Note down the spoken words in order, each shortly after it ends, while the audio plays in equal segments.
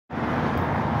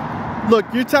Look,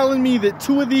 you're telling me that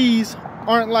two of these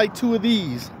aren't like two of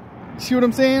these. See what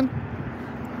I'm saying?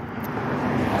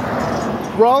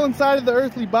 We're all inside of the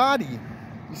earthly body.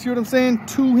 You see what I'm saying?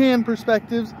 Two hand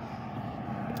perspectives,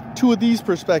 two of these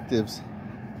perspectives.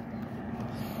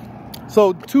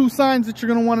 So two signs that you're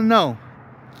going to want to know.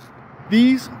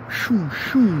 These, shoo,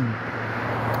 shoo,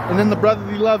 and then the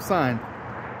brotherly love sign.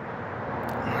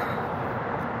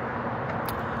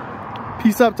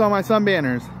 Peace up to all my sun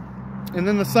banners. And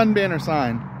then the sun banner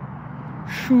sign.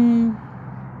 Shoo.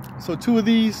 So two of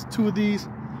these, two of these,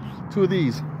 two of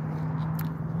these.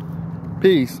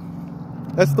 Peace.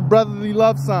 That's the brotherly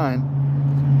love sign.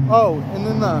 Oh, and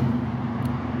then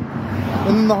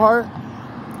the heart.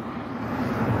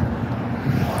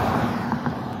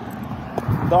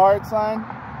 The heart sign.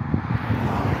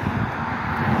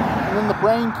 And then the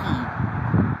brain key.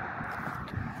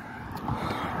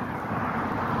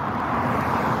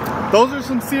 Those are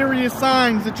some serious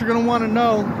signs that you're going to want to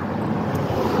know.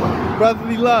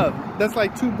 Brotherly love. That's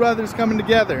like two brothers coming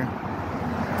together.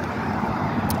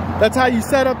 That's how you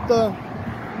set up the...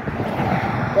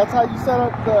 That's how you set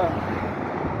up the...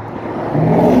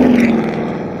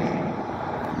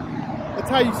 That's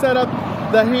how you set up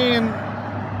the hand...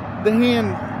 The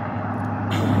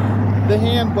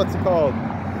hand, what's it called?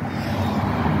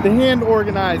 The hand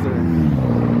organizer.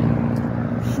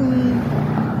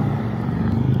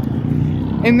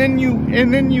 And then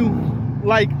you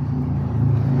like,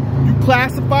 you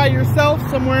classify yourself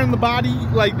somewhere in the body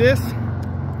like this.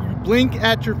 You blink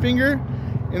at your finger,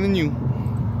 and then you.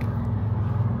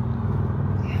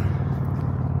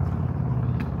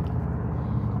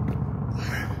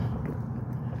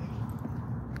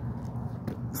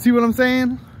 See what I'm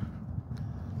saying?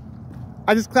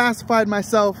 I just classified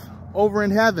myself over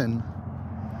in heaven.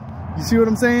 You see what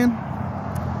I'm saying?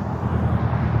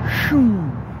 Shoo.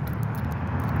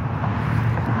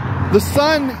 The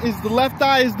sun is, the left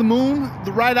eye is the moon,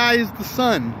 the right eye is the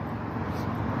sun.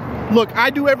 Look, I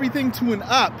do everything to an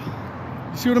up.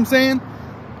 You see what I'm saying?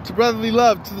 To brotherly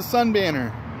love, to the sun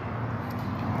banner.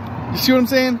 You see what I'm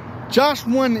saying? Josh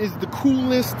 1 is the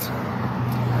coolest.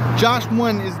 Josh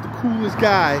 1 is the coolest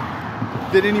guy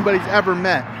that anybody's ever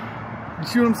met. You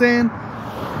see what I'm saying?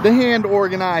 The hand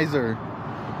organizer.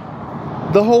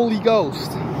 The Holy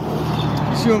Ghost.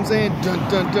 You see what I'm saying? Dun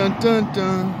dun dun dun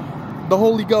dun. The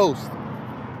Holy Ghost.